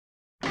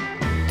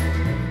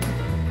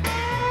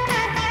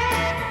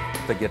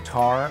The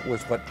guitar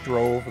was what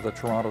drove the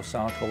Toronto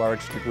sound to a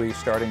large degree,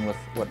 starting with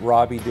what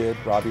Robbie did,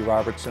 Robbie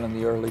Robertson in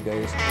the early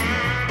days.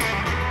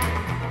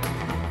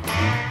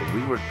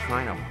 We were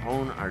trying to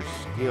hone our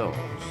skills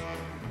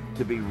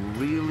to be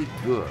really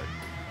good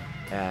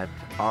at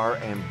our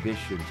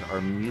ambitions,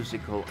 our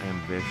musical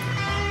ambitions.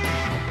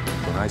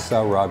 When I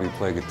saw Robbie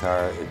play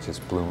guitar, it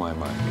just blew my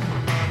mind.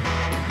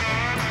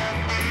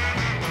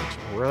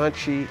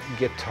 Raunchy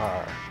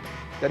guitar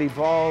that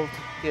evolved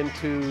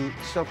into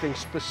something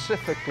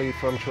specifically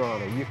from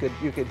Toronto.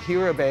 You could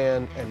hear a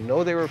band and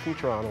know they were from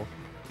Toronto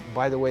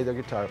by the way their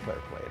guitar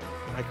player played.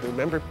 I can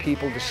remember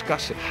people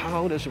discussing,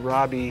 how does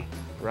Robbie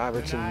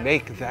Robertson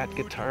make that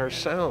guitar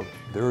sound?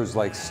 There was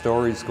like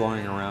stories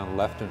going around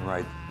left and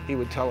right. He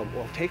would tell them,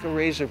 well, take a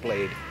razor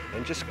blade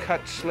and just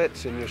cut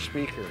slits in your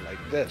speaker like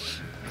this.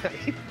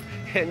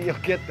 And you'll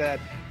get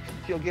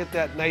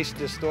that nice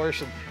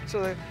distortion.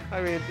 So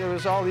there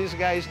was all these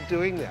guys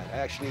doing that,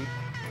 actually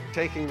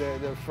taking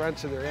the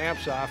fronts of their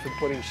amps off and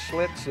putting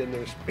slits in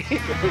their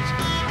speakers.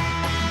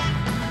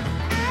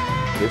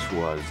 This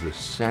was the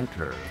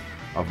center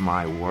of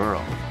my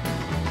world.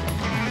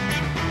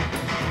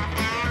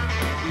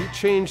 He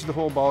changed the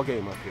whole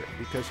ballgame up here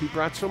because he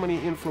brought so many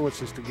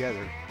influences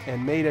together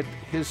and made it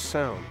his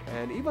sound.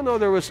 And even though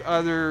there was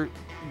other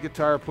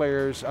guitar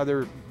players,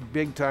 other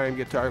big-time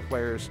guitar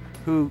players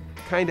who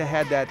kind of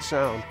had that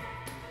sound,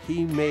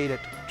 he made it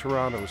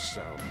Toronto's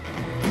sound.